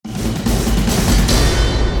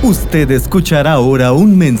Usted escuchará ahora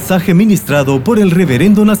un mensaje ministrado por el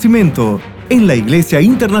Reverendo Nascimento en la Iglesia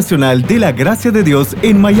Internacional de la Gracia de Dios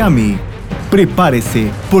en Miami.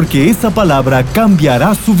 Prepárese, porque esa palabra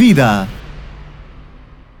cambiará su vida.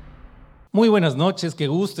 Muy buenas noches, qué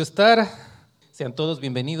gusto estar. Sean todos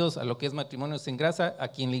bienvenidos a lo que es Matrimonios en Grasa,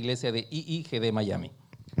 aquí en la iglesia de IIGD Miami.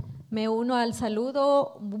 Me uno al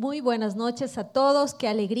saludo. Muy buenas noches a todos. Qué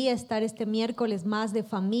alegría estar este miércoles más de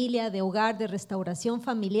familia, de hogar, de restauración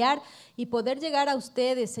familiar y poder llegar a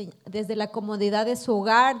ustedes desde la comodidad de su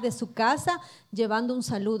hogar, de su casa, llevando un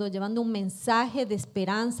saludo, llevando un mensaje de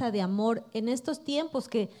esperanza, de amor en estos tiempos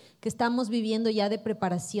que estamos viviendo ya de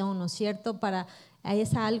preparación, ¿no es cierto?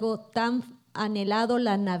 Es algo tan anhelado,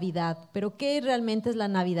 la Navidad. Pero ¿qué realmente es la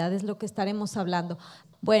Navidad? Es lo que estaremos hablando.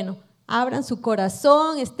 Bueno, abran su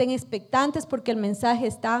corazón, estén expectantes porque el mensaje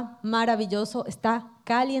está maravilloso, está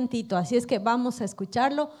calientito. Así es que vamos a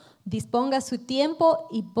escucharlo. Disponga su tiempo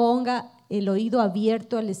y ponga el oído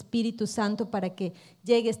abierto al Espíritu Santo para que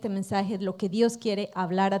llegue este mensaje, lo que Dios quiere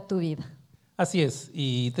hablar a tu vida. Así es,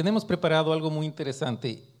 y tenemos preparado algo muy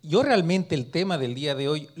interesante. Yo realmente el tema del día de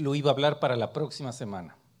hoy lo iba a hablar para la próxima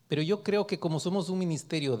semana, pero yo creo que como somos un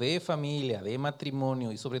ministerio de familia, de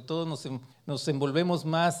matrimonio y sobre todo nos envolvemos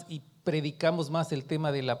más y predicamos más el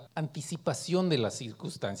tema de la anticipación de las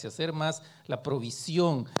circunstancias, ser más la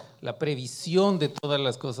provisión, la previsión de todas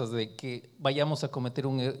las cosas, de que vayamos a cometer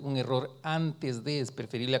un error antes de, es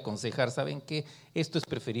preferible aconsejar, ¿saben qué? Esto es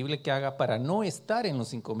preferible que haga para no estar en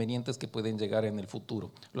los inconvenientes que pueden llegar en el futuro.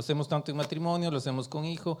 Lo hacemos tanto en matrimonio, lo hacemos con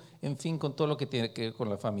hijo, en fin, con todo lo que tiene que ver con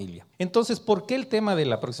la familia. Entonces, ¿por qué el tema de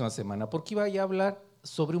la próxima semana? Porque iba a hablar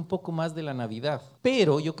sobre un poco más de la Navidad,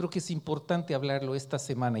 pero yo creo que es importante hablarlo esta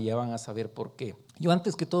semana y ya van a saber por qué. Yo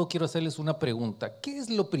antes que todo quiero hacerles una pregunta. ¿Qué es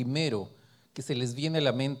lo primero que se les viene a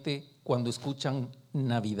la mente cuando escuchan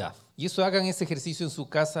Navidad? Y eso hagan ese ejercicio en su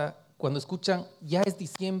casa cuando escuchan ya es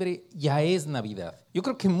diciembre, ya es Navidad. Yo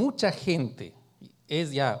creo que mucha gente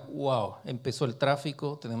es ya, wow, empezó el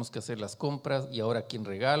tráfico, tenemos que hacer las compras y ahora quién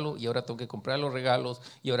regalo y ahora tengo que comprar los regalos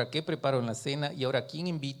y ahora qué preparo en la cena y ahora quién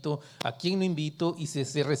invito, a quién no invito y si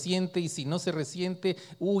se resiente y si no se resiente,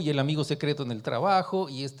 el amigo secreto en el trabajo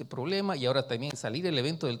y este problema y ahora también salir el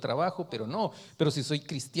evento del trabajo, pero si soy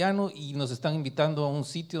cristiano y nos están invitando a un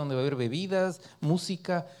sitio donde va a haber bebidas,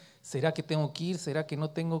 música, ¿será que tengo que ir? ¿Será que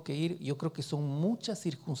no tengo que ir? Yo creo que son muchas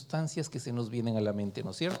circunstancias que se nos vienen a la mente,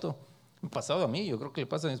 ¿no es cierto? Me ha pasado a mí, yo creo que le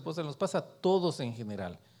pasa a mi esposa, nos pasa a todos en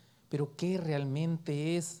general. Pero ¿qué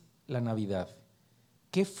realmente es la Navidad?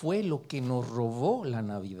 ¿Qué fue lo que nos robó la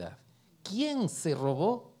Navidad? ¿Quién se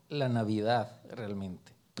robó la Navidad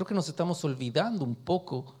realmente? Creo que nos estamos olvidando un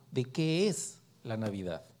poco de qué es la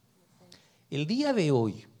Navidad. El día de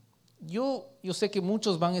hoy, yo sé que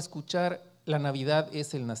muchos van a escuchar la Navidad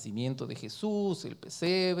es el nacimiento de Jesús, el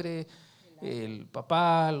pesebre, el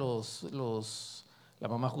papá, la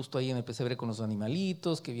mamá justo ahí en el pesebre con los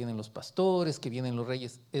animalitos, que vienen los pastores, que vienen los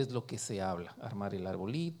reyes, es lo que se habla, armar el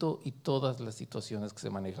arbolito y todas las situaciones que se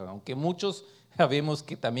manejan. Aunque muchos sabemos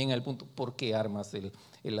que también al punto, ¿por qué armas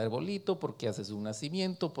el arbolito? ¿Por qué haces un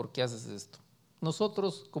nacimiento? ¿Por qué haces esto?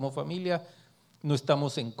 Nosotros como familia no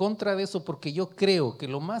estamos en contra de eso porque yo creo que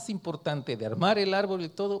lo más importante de armar el árbol y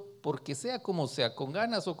todo, porque sea como sea, con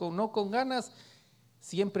ganas o no con ganas,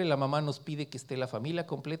 siempre la mamá nos pide que esté la familia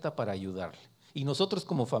completa para ayudarle. Y nosotros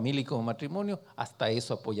como familia y como matrimonio, hasta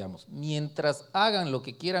eso apoyamos. Mientras hagan lo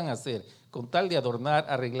que quieran hacer, con tal de adornar,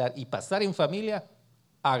 arreglar y pasar en familia,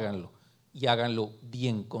 háganlo. Y háganlo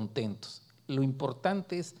bien, contentos. Lo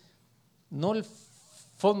importante es no el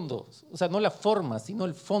fondo, o sea, no la forma, sino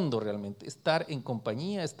el fondo realmente. Estar en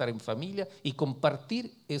compañía, estar en familia y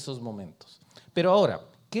compartir esos momentos. Pero ahora,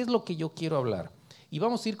 ¿qué es lo que yo quiero hablar? Y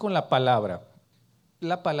vamos a ir con la palabra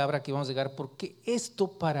que vamos a llegar, porque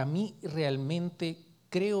esto para mí realmente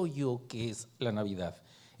creo yo que es la Navidad.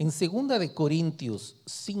 En 2 de Corintios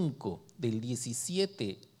 5, del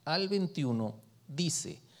 17 al 21,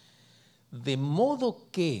 dice, de modo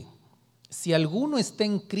que si alguno está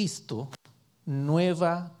en Cristo,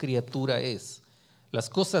 nueva criatura es. Las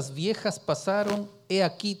cosas viejas pasaron, he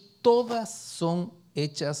aquí todas son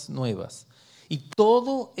hechas nuevas. Y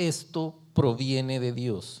todo esto proviene de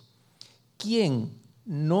Dios, quien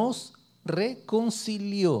nos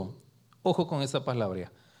reconcilió, ojo con esa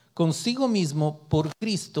palabra, consigo mismo por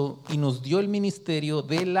Cristo y nos dio el ministerio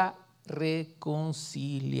de la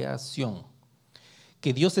reconciliación.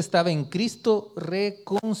 Que Dios estaba en Cristo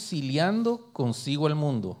reconciliando consigo al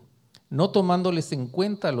mundo, no tomándoles en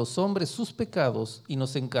cuenta a los hombres sus pecados, y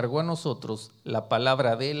nos encargó a nosotros la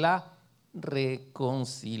palabra de la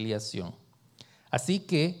reconciliación. Así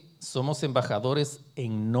que somos embajadores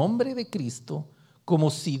en nombre de Cristo, como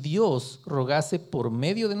si Dios rogase por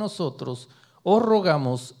medio de nosotros, os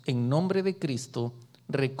rogamos en nombre de Cristo,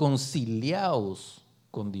 reconciliaos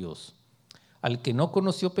con Dios. Al que no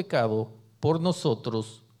conoció pecado, por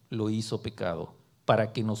nosotros lo hizo pecado,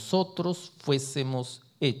 para que nosotros fuésemos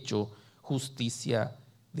hecho justicia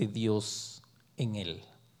de Dios en él.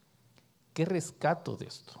 ¿Qué rescato de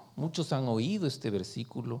esto? Muchos han oído este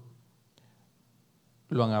versículo,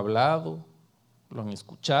 lo han hablado, lo han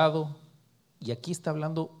escuchado, y aquí está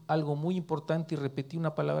hablando algo muy importante, y repetí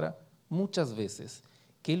una palabra muchas veces,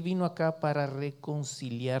 que Él vino acá para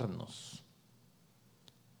reconciliarnos.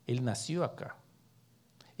 Él nació acá,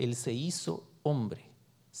 Él se hizo hombre,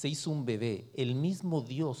 se hizo un bebé, el mismo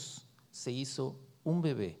Dios se hizo un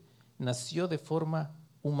bebé, nació de forma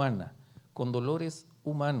humana, con dolores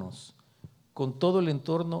humanos, con todo el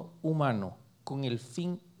entorno humano, con el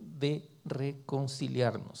fin de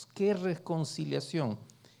reconciliarnos. ¿Qué reconciliación?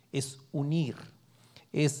 Es unir,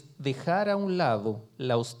 es dejar a un lado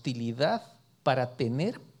la hostilidad para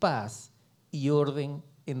tener paz y orden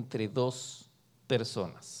entre dos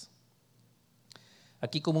personas.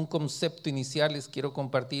 Aquí, como un concepto inicial, les quiero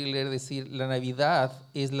compartir y leer, decir, la Navidad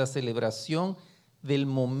es la celebración del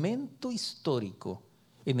momento histórico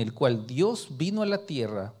en el cual Dios vino a la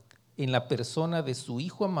tierra en la persona de su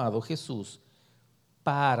Hijo amado Jesús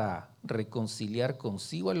para reconciliar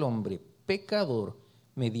consigo al hombre pecador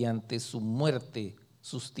mediante su muerte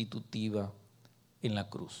sustitutiva en la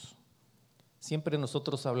cruz. Siempre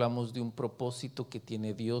nosotros hablamos de un propósito que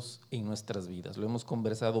tiene Dios en nuestras vidas. Lo hemos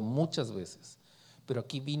conversado muchas veces, pero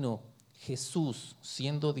aquí vino Jesús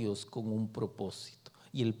siendo Dios con un propósito.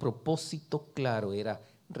 Y el propósito claro era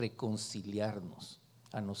reconciliarnos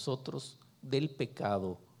a nosotros del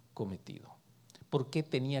pecado cometido. ¿Por qué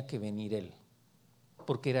tenía que venir Él?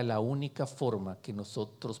 Porque era la única forma que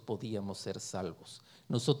nosotros podíamos ser salvos.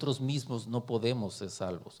 Nosotros mismos no podemos ser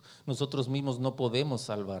salvos. Nosotros mismos no podemos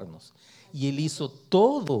salvarnos. Y Él hizo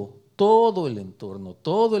todo el entorno,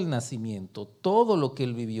 todo el nacimiento, todo lo que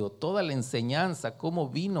Él vivió, toda la enseñanza, cómo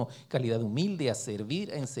vino, calidad humilde, a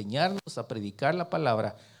servir, a enseñarnos, a predicar la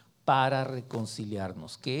palabra, para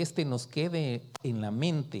reconciliarnos, que nos quede en la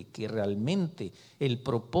mente que realmente el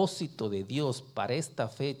propósito de Dios para esta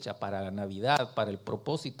fecha, para la Navidad, para el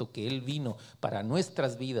propósito que Él vino para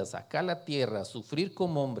nuestras vidas acá a la tierra, a sufrir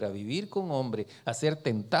como hombre, a vivir como hombre, a ser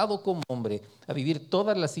tentado como hombre, a vivir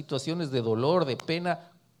todas las situaciones de dolor, de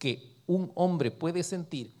pena que un hombre puede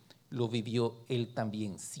sentir, lo vivió Él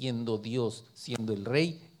también, siendo Dios, siendo el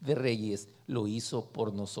Rey de Reyes, lo hizo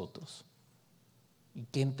por nosotros. ¿Y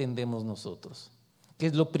qué entendemos nosotros? ¿Qué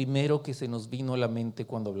es lo primero que se nos vino a la mente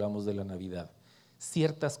cuando hablamos de la Navidad?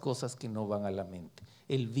 Ciertas cosas que no van a la mente.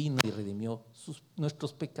 Él vino y redimió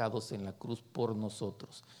nuestros pecados en la cruz por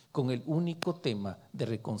nosotros, con el único tema de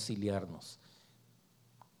reconciliarnos.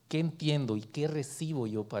 ¿Qué entiendo y qué recibo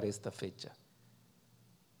yo para esta fecha?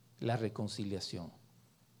 La reconciliación.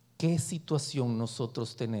 ¿Qué situación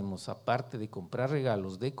nosotros tenemos, aparte de comprar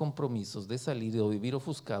regalos, de compromisos, de salir o vivir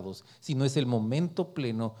ofuscados, si no es el momento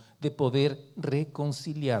pleno de poder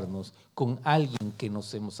reconciliarnos con alguien que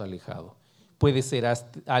nos hemos alejado? Puede ser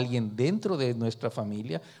alguien dentro de nuestra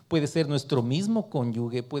familia, puede ser nuestro mismo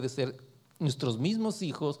cónyuge, puede ser nuestros mismos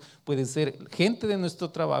hijos, puede ser gente de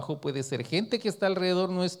nuestro trabajo, puede ser gente que está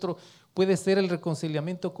alrededor nuestro, puede ser el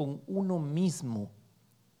reconciliamiento con uno mismo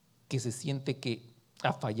que se siente que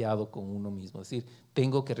ha fallado con uno mismo, es decir,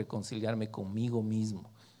 tengo que reconciliarme conmigo mismo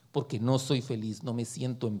porque no soy feliz, no me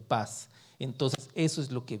siento en paz. Entonces eso es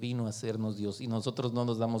lo que vino a hacernos Dios y nosotros no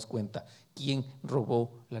nos damos cuenta. ¿Quién robó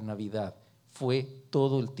la Navidad? Fue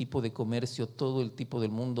todo el tipo de comercio, todo el tipo del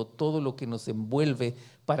mundo, todo lo que nos envuelve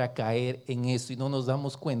para caer en eso y no nos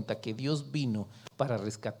damos cuenta que Dios vino para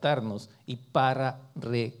rescatarnos y para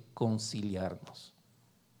reconciliarnos.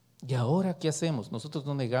 ¿Y ahora qué hacemos? Nosotros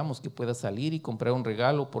no negamos que pueda salir y comprar un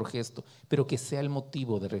regalo por gesto, pero que sea el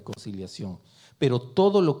motivo de reconciliación. Pero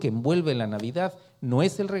todo lo que envuelve la Navidad no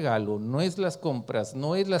es el regalo, no es las compras,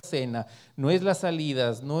 no es la cena, no es las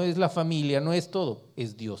salidas, no es la familia, no es todo,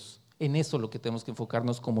 es Dios. En eso lo que tenemos que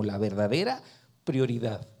enfocarnos como la verdadera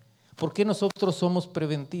prioridad. ¿Por qué nosotros somos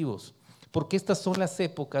preventivos? Porque estas son las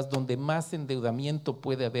épocas donde más endeudamiento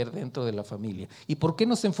puede haber dentro de la familia. ¿Y por qué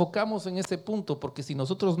nos enfocamos en ese punto? Porque si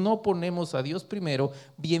nosotros no ponemos a Dios primero,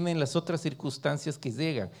 vienen las otras circunstancias que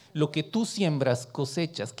llegan. Lo que tú siembras,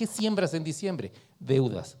 cosechas. ¿Qué siembras en diciembre?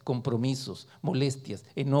 Deudas, compromisos, molestias,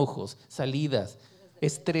 enojos, salidas,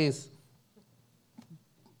 estrés.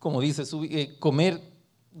 Como dice, comer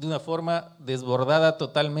de una forma desbordada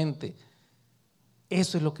totalmente.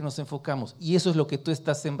 Eso es lo que nos enfocamos y eso es lo que tú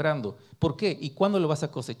estás sembrando. ¿Por qué? ¿Y cuándo lo vas a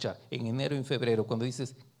cosechar? En enero, en febrero, cuando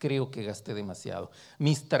dices, creo que gasté demasiado.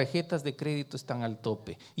 Mis tarjetas de crédito están al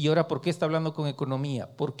tope. ¿Y ahora por qué está hablando con economía?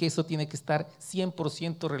 Porque eso tiene que estar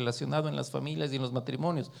 100% relacionado en las familias y en los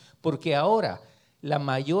matrimonios. Porque ahora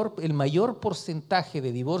el mayor porcentaje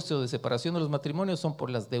de divorcio o de separación de los matrimonios son por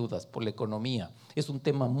las deudas, por la economía. Es un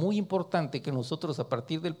tema muy importante que nosotros a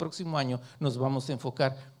partir del próximo año nos vamos a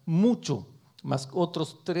enfocar mucho, más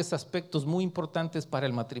otros 3 aspectos muy importantes para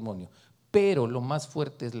el matrimonio. Pero lo más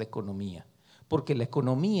fuerte es la economía, porque la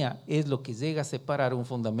economía es lo que llega a separar un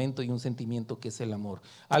fundamento y un sentimiento que es el amor.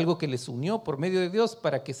 Algo que les unió por medio de Dios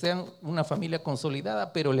para que sean una familia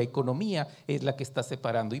consolidada, pero la economía es la que está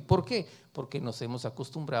separando. ¿Y por qué? Porque nos hemos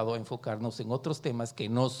acostumbrado a enfocarnos en otros temas que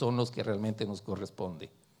no son los que realmente nos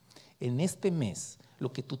corresponde. En este mes,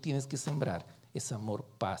 lo que tú tienes que sembrar es amor,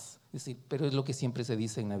 paz. Es decir, pero es lo que siempre se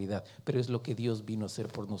dice en Navidad, pero es lo que Dios vino a hacer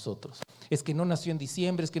por nosotros. Es que no nació en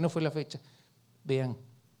diciembre, es que no fue la fecha. Vean,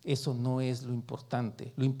 eso no es lo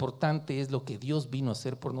importante. Lo importante es lo que Dios vino a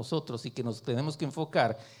hacer por nosotros y que nos tenemos que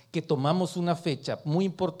enfocar, que tomamos una fecha muy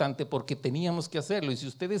importante porque teníamos que hacerlo. Y si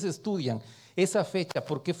ustedes estudian esa fecha,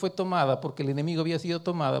 ¿por qué fue tomada? Porque el enemigo había sido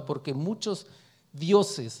tomada, porque muchos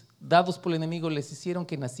dioses dados por el enemigo les hicieron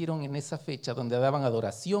que nacieron en esa fecha donde daban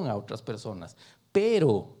adoración a otras personas.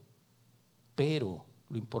 Pero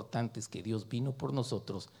lo importante es que Dios vino por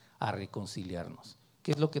nosotros a reconciliarnos.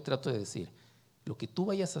 ¿Qué es lo que trato de decir? Lo que tú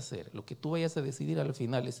vayas a hacer, lo que tú vayas a decidir al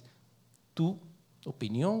final es tu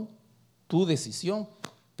opinión, tu decisión,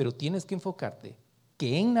 pero tienes que enfocarte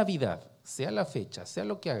que en Navidad, sea la fecha, sea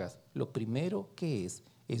lo que hagas, lo primero que es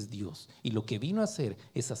Dios. Y lo que vino a hacer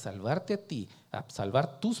es a salvarte a ti, a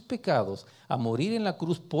salvar tus pecados, a morir en la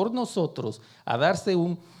cruz por nosotros, a darse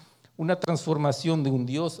una transformación de un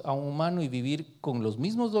Dios a un humano y vivir con los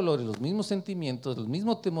mismos dolores, los mismos sentimientos, el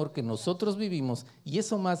mismo temor que nosotros vivimos, y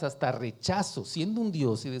eso más hasta rechazo, siendo un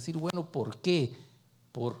Dios, y decir, bueno, ¿por qué?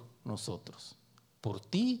 Por nosotros, por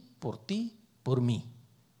ti, por mí.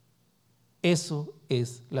 Eso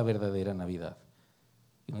es la verdadera Navidad.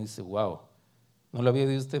 Y uno dice, wow, ¿no lo había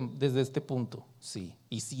visto desde este punto? Sí,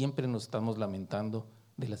 y siempre nos estamos lamentando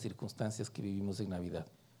de las circunstancias que vivimos en Navidad.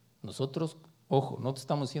 Nosotros, ojo, no te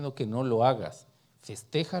estamos diciendo que no lo hagas,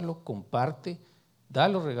 festéjalo, comparte, da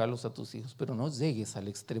los regalos a tus hijos, pero no llegues al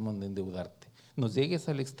extremo de endeudarte, no llegues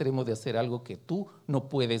al extremo de hacer algo que tú no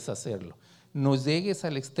puedes hacerlo, no llegues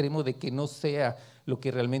al extremo de que no sea lo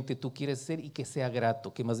que realmente tú quieres ser y que sea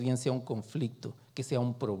grato, que más bien sea un conflicto, que sea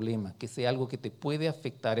un problema, que sea algo que te puede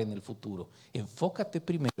afectar en el futuro. Enfócate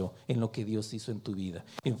primero en lo que Dios hizo en tu vida,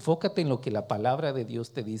 enfócate en lo que la palabra de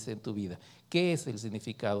Dios te dice en tu vida. ¿Qué es el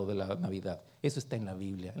significado de la Navidad? Eso está en la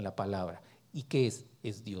Biblia, en la palabra. ¿Y qué es?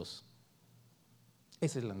 Es Dios.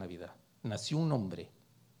 Esa es la Navidad. Nació un hombre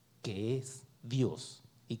que es Dios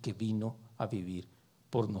y que vino a vivir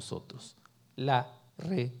por nosotros. La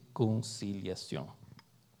reconciliación.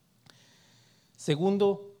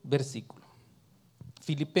 Segundo versículo.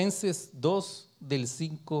 Filipenses 2, del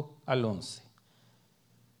 5 al 11.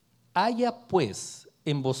 Haya pues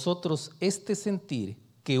en vosotros este sentir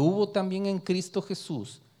que hubo también en Cristo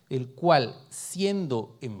Jesús, el cual,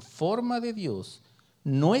 siendo en forma de Dios,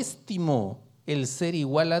 no estimó el ser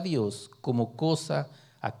igual a Dios como cosa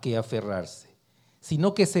a que aferrarse,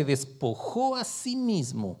 sino que se despojó a sí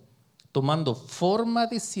mismo, tomando forma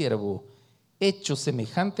de siervo, hecho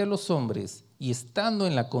semejante a los hombres, y estando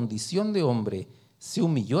en la condición de hombre, se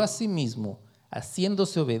humilló a sí mismo,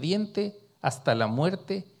 haciéndose obediente hasta la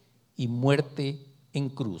muerte y muerte en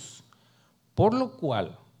cruz. Por lo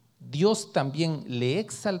cual Dios también le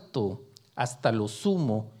exaltó hasta lo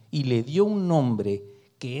sumo y le dio un nombre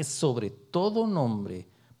que es sobre todo nombre,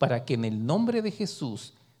 para que en el nombre de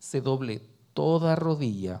Jesús se doble toda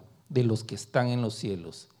rodilla de los que están en los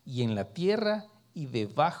cielos y en la tierra y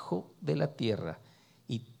debajo de la tierra,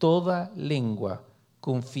 y toda lengua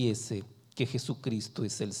confiese que Jesucristo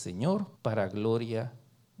es el Señor, para gloria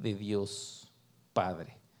de Dios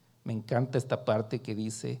Padre. Me encanta esta parte que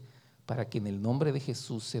dice, para que en el nombre de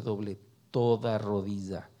Jesús se doble toda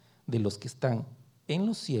rodilla de los que están en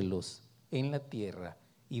los cielos, en la tierra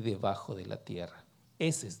y debajo de la tierra.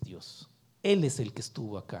 Ese es Dios. Él es el que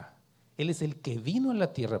estuvo acá. Él es el que vino a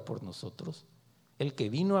la tierra por nosotros, el que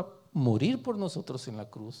vino a morir por nosotros en la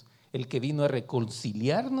cruz, el que vino a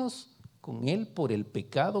reconciliarnos con Él por el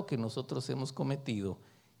pecado que nosotros hemos cometido.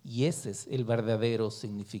 Y ese es el verdadero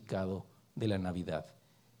significado de la Navidad.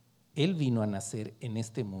 Él vino a nacer en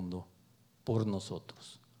este mundo por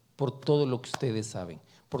nosotros, por todo lo que ustedes saben,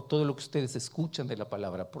 por todo lo que ustedes escuchan de la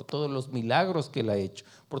palabra, por todos los milagros que Él ha hecho,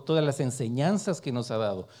 por todas las enseñanzas que nos ha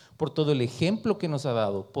dado, por todo el ejemplo que nos ha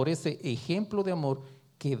dado, por ese ejemplo de amor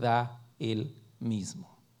que da Él mismo.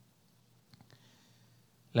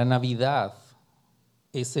 La Navidad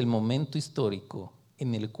es el momento histórico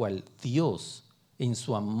en el cual Dios, en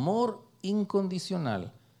su amor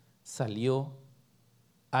incondicional, salió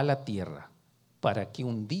a la tierra para que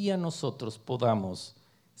un día nosotros podamos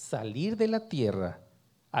salir de la tierra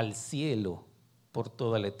al cielo por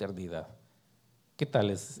toda la eternidad. ¿Qué tal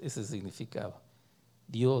es ese significado?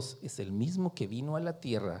 Dios es el mismo que vino a la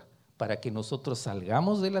tierra para que nosotros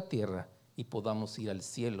salgamos de la tierra y podamos ir al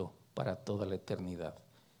cielo para toda la eternidad.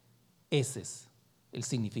 Ese es el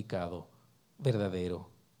significado verdadero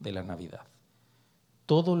de la Navidad.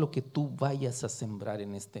 Todo lo que tú vayas a sembrar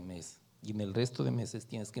en este mes y en el resto de meses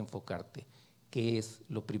tienes que enfocarte. ¿Qué es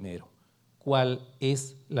lo primero? ¿Cuál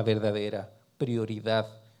es la verdadera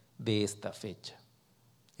prioridad de esta fecha?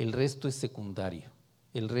 El resto es secundario,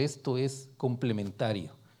 el resto es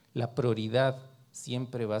complementario. La prioridad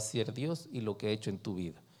siempre va a ser Dios y lo que ha hecho en tu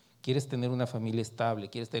vida. ¿Quieres tener una familia estable?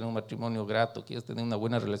 ¿Quieres tener un matrimonio grato? ¿Quieres tener una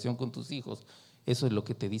buena relación con tus hijos? Eso es lo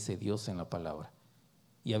que te dice Dios en la palabra.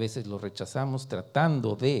 Y a veces lo rechazamos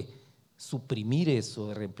tratando de suprimir eso,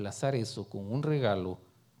 de reemplazar eso con un regalo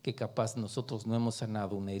que capaz nosotros no hemos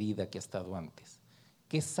sanado una herida que ha estado antes.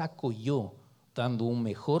 ¿Qué saco yo dando un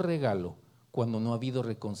mejor regalo cuando no ha habido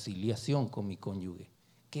reconciliación con mi cónyuge?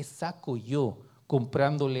 ¿Qué saco yo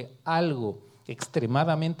comprándole algo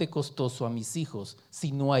extremadamente costoso a mis hijos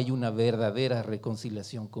si no hay una verdadera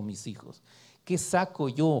reconciliación con mis hijos? ¿Qué saco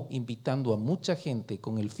yo invitando a mucha gente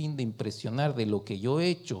con el fin de impresionar de lo que yo he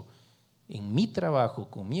hecho en mi trabajo,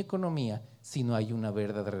 con mi economía, si no hay una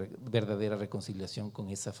verdadera reconciliación con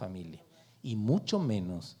esa familia? Y mucho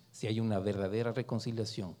menos si hay una verdadera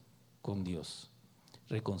reconciliación con Dios.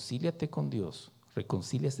 Reconcíliate con Dios,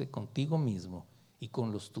 reconcíliate contigo mismo y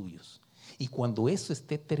con los tuyos. Y cuando eso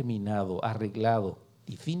esté terminado, arreglado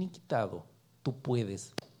y finiquitado, tú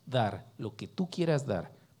puedes dar lo que tú quieras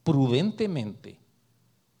dar prudentemente,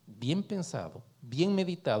 bien pensado, bien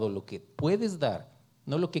meditado, lo que puedes dar,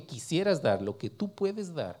 no lo que quisieras dar, lo que tú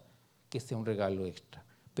puedes dar, que sea un regalo extra.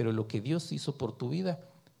 Pero lo que Dios hizo por tu vida,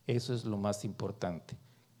 eso es lo más importante.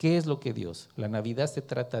 ¿Qué es lo que Dios? La Navidad se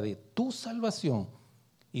trata de tu salvación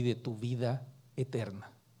y de tu vida eterna.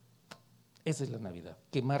 Esa es la Navidad.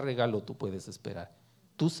 ¿Qué más regalo tú puedes esperar?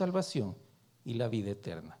 Tu salvación y la vida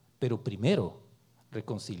eterna. Pero primero,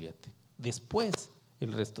 reconcíliate. Después,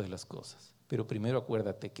 el resto de las cosas. Pero primero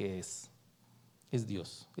acuérdate que es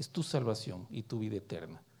Dios, es tu salvación y tu vida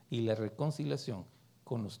eterna. Y la reconciliación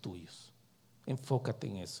con los tuyos. Enfócate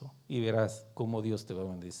en eso y verás cómo Dios te va a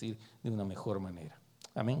bendecir de una mejor manera.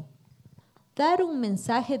 Amén. Dar un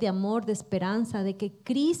mensaje de amor, de esperanza, de que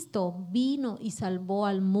Cristo vino y salvó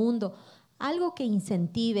al mundo. Algo que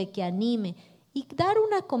incentive, que anime. Y dar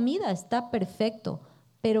una comida está perfecto,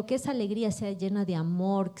 pero que esa alegría sea llena de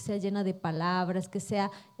amor, que sea llena de palabras, que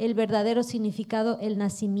sea el verdadero significado, el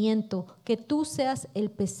nacimiento, que tú seas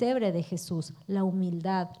el pesebre de Jesús, la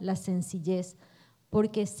humildad, la sencillez.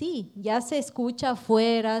 Porque sí, ya se escucha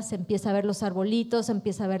afuera, se empieza a ver los arbolitos, se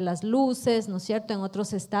empieza a ver las luces, ¿no es cierto? En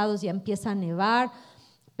otros estados ya empieza a nevar,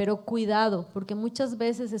 pero cuidado, porque muchas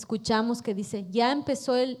veces escuchamos que dice, ya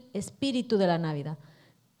empezó el espíritu de la Navidad.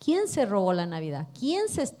 ¿Quién se robó la Navidad? ¿Quién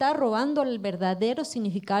se está robando el verdadero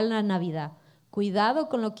significado de la Navidad? Cuidado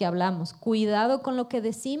con lo que hablamos, cuidado con lo que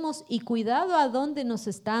decimos y cuidado a dónde nos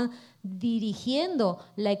están dirigiendo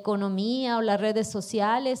la economía o las redes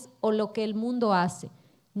sociales o lo que el mundo hace.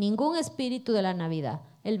 Ningún espíritu de la Navidad.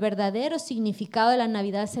 El verdadero significado de la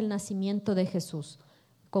Navidad es el nacimiento de Jesús,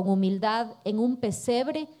 con humildad en un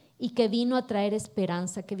pesebre y que vino a traer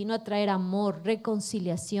esperanza, que vino a traer amor,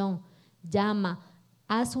 reconciliación. Llama.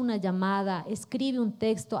 Haz una llamada, escribe un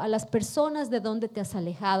texto a las personas de donde te has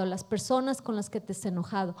alejado, las personas con las que te has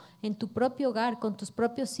enojado, en tu propio hogar, con tus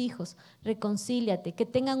propios hijos. Reconcíliate, que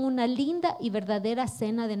tengan una linda y verdadera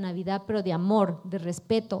cena de Navidad, pero de amor, de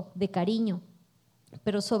respeto, de cariño.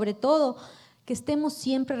 Pero sobre todo, que estemos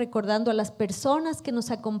siempre recordando a las personas que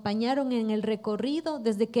nos acompañaron en el recorrido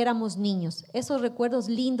desde que éramos niños. Esos recuerdos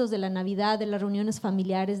lindos de la Navidad, de las reuniones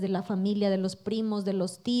familiares, de la familia, de los primos, de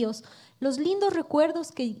los tíos. Los lindos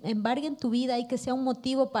recuerdos que embarguen tu vida y que sea un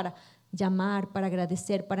motivo para llamar, para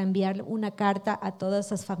agradecer, para enviar una carta a todas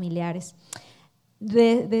esas familiares.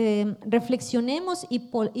 Reflexionemos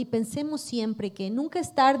y pensemos siempre que nunca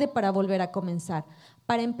es tarde para volver a comenzar,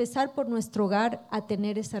 para empezar por nuestro hogar a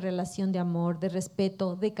tener esa relación de amor, de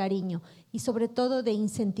respeto, de cariño y sobre todo de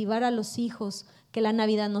incentivar a los hijos que la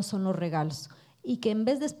Navidad no son los regalos. y que en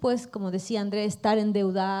vez después, como decía Andrés, estar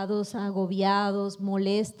endeudados, agobiados,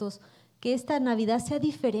 molestos, que esta Navidad sea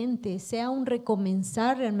diferente, sea un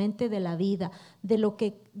recomenzar realmente de la vida, de lo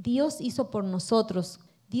que Dios hizo por nosotros.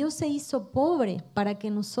 Dios se hizo pobre para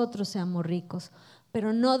que nosotros seamos ricos,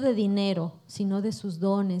 pero no de dinero, sino de sus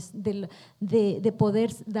dones, de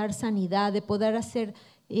poder dar sanidad, de poder hacer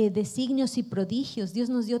designios y prodigios. Dios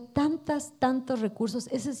nos dio tantos recursos.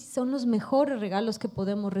 Esos son los mejores regalos que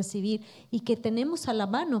podemos recibir y que tenemos a la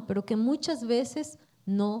mano, pero que muchas veces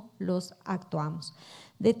no los actuamos.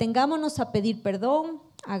 Detengámonos a pedir perdón,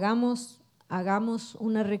 hagamos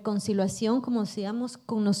una reconciliación, como decíamos,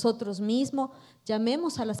 con nosotros mismos,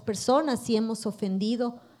 llamemos a las personas si hemos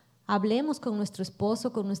ofendido, hablemos con nuestro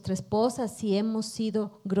esposo, con nuestra esposa, si hemos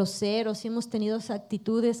sido groseros, si hemos tenido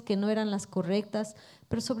actitudes que no eran las correctas,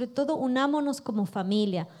 pero sobre todo unámonos como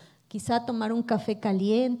familia, quizá tomar un café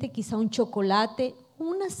caliente, quizá un chocolate,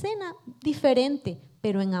 una cena diferente,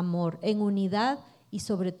 pero en amor, en unidad y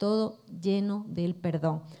sobre todo lleno del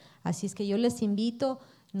perdón. Así es que yo les invito,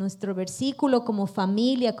 nuestro versículo como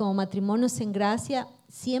familia, como matrimonios en gracia,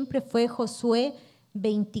 siempre fue Josué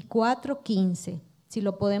 24:15. Si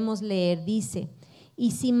lo podemos leer, dice: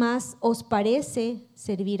 y si más os parece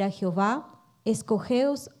servir a Jehová,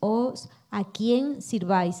 escogeos a quién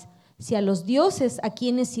sirváis, si a los dioses a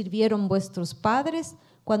quienes sirvieron vuestros padres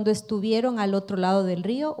cuando estuvieron al otro lado del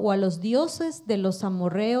río, o a los dioses de los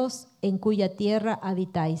amorreos en cuya tierra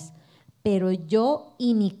habitáis. Pero yo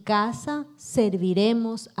y mi casa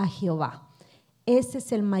serviremos a Jehová. Ese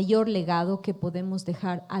es el mayor legado que podemos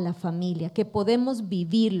dejar a la familia, que podemos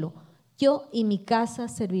vivirlo. Yo y mi casa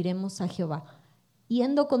serviremos a Jehová.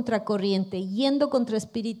 Yendo contra corriente, yendo contra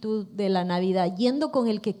espíritu de la Navidad, yendo con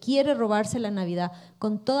el que quiere robarse la Navidad,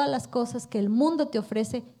 con todas las cosas que el mundo te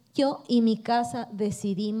ofrece, yo y mi casa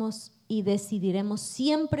decidimos y decidiremos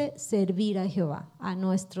siempre servir a Jehová, a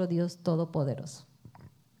nuestro Dios Todopoderoso.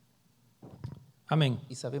 Amén.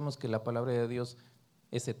 Y sabemos que la palabra de Dios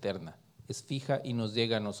es eterna, es fija y nos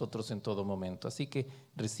llega a nosotros en todo momento. Así que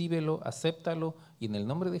recíbelo, acéptalo y en el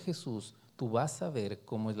nombre de Jesús tú vas a ver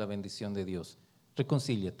cómo es la bendición de Dios.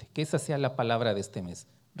 Reconcíliate, que esa sea la palabra de este mes,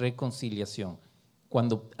 reconciliación.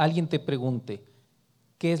 Cuando alguien te pregunte,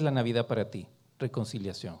 ¿qué es la Navidad para ti?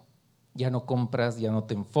 Reconciliación. Ya no compras, ya no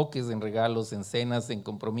te enfoques en regalos, en cenas, en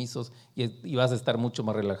compromisos y vas a estar mucho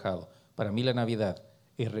más relajado. Para mí la Navidad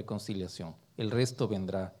es reconciliación. El resto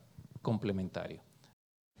vendrá complementario.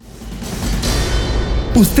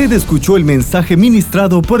 Usted escuchó el mensaje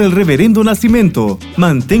ministrado por el Reverendo Nascimento.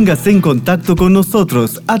 Manténgase en contacto con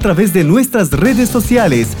nosotros a través de nuestras redes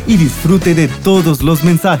sociales y disfrute de todos los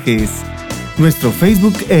mensajes. Nuestro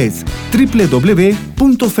Facebook es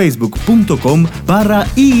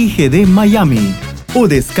www.facebook.com/IIGD Miami o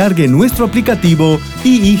descargue nuestro aplicativo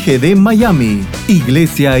IIGD Miami,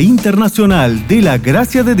 Iglesia Internacional de la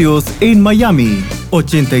Gracia de Dios en Miami,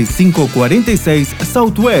 8546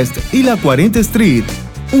 Southwest y la 40 Street,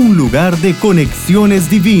 un lugar de conexiones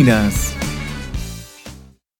divinas.